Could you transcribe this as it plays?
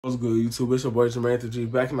What's good, YouTube? It's your boy Jermaine G,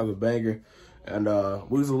 back another banger. And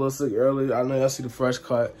we was a little sick early. I know y'all see the fresh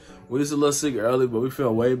cut. We was a little sick early, but we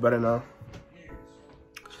feel way better now.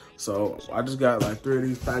 So I just got like 3 of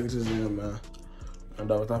these packages in, man. And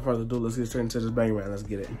without further ado, let's get straight into this banger, man. Let's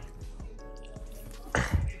get it.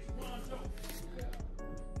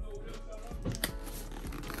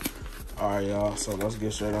 All right, y'all. So let's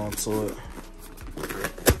get straight on to it.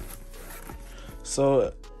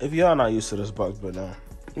 So if y'all not used to this box, but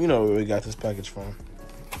you know where we got this package from.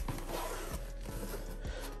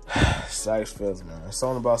 Sykesville, man. It's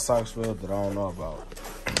something about Sykesville that I don't know about.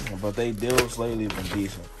 But they deals lately been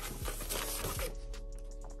decent.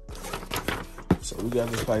 So we got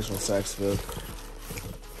this package from Sykesville.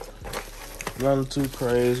 Nothing too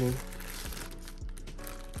crazy.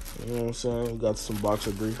 You know what I'm saying? We got some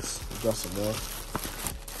boxer briefs. We got some more.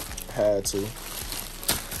 Had to.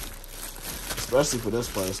 Especially for this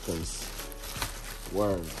place, because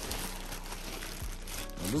word.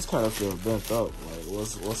 And this kind of feels bent up. Like,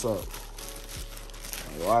 what's up?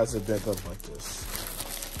 Like, why is it bent up like this?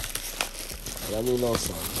 Let me know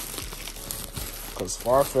something. Because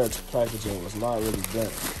far-fetched packaging was not really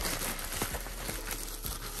bent.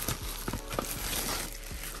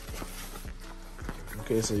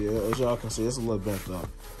 Okay, so yeah, as y'all can see, it's a little bent up.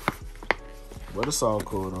 But it's all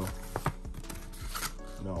cool, though.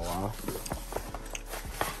 You know why?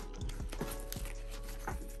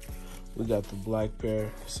 We got the black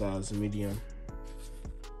pair, size medium,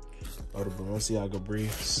 or the Balenciaga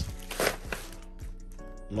briefs.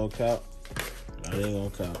 No cap. I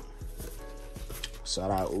ain't gonna cap.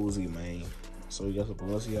 Shout out Uzi, man. So we got the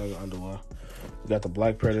Balenciaga underwear. We got the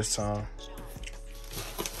black pair this time.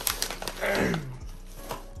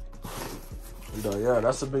 Yeah,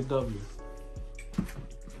 that's a big W.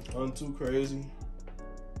 Nothing too crazy.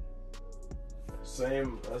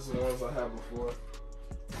 Same as the ones I had before.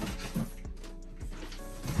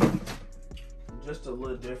 Just a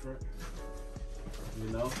little different, you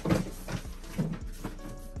know.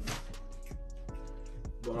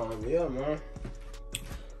 But yeah, man.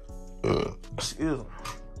 Excuse me.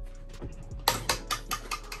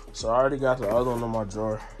 So I already got the other one in my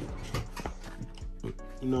drawer. You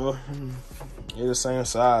know, it's the same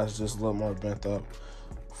size, just a little more bent up.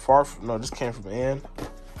 No, this came from Ann.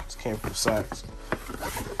 This came from Saks.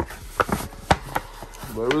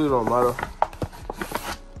 But it really don't matter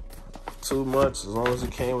too much as long as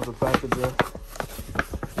it came with the packaging.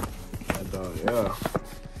 And yeah.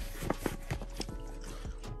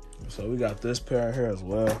 So we got this pair here as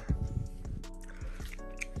well.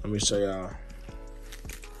 Let me show y'all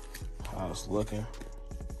how it's looking.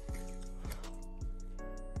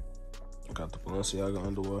 Got the Balenciaga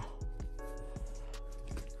underwear.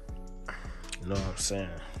 You know what I'm saying?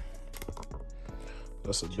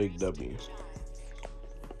 That's a big W.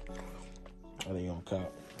 I ain't gonna count.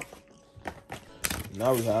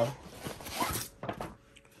 Now we have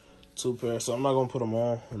 2 pairs. So I'm not gonna put them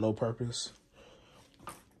on for no purpose,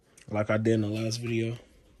 like I did in the last video.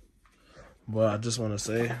 But I just wanna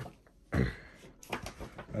say,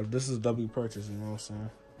 this is W purchase, you know what I'm saying?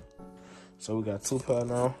 So we got 2 pair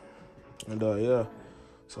now. And yeah.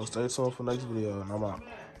 So stay tuned for next video, and I'm out.